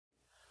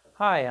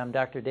Hi, I'm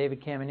Dr. David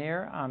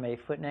Caminear. I'm a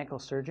foot and ankle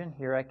surgeon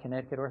here at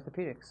Connecticut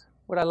Orthopaedics.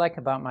 What I like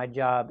about my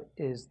job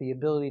is the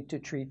ability to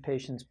treat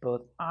patients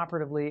both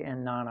operatively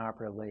and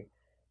non-operatively.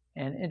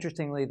 And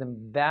interestingly, the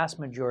vast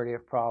majority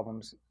of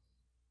problems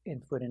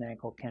in foot and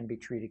ankle can be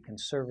treated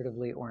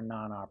conservatively or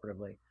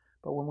non-operatively.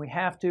 But when we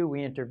have to,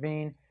 we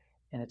intervene,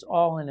 and it's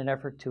all in an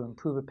effort to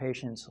improve a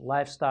patient's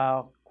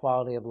lifestyle,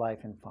 quality of life,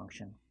 and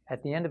function.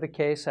 At the end of a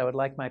case, I would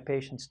like my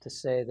patients to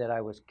say that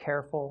I was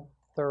careful,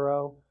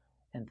 thorough,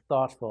 and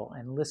thoughtful,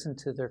 and listened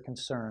to their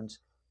concerns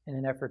in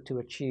an effort to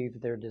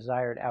achieve their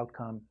desired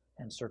outcome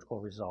and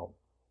surgical result.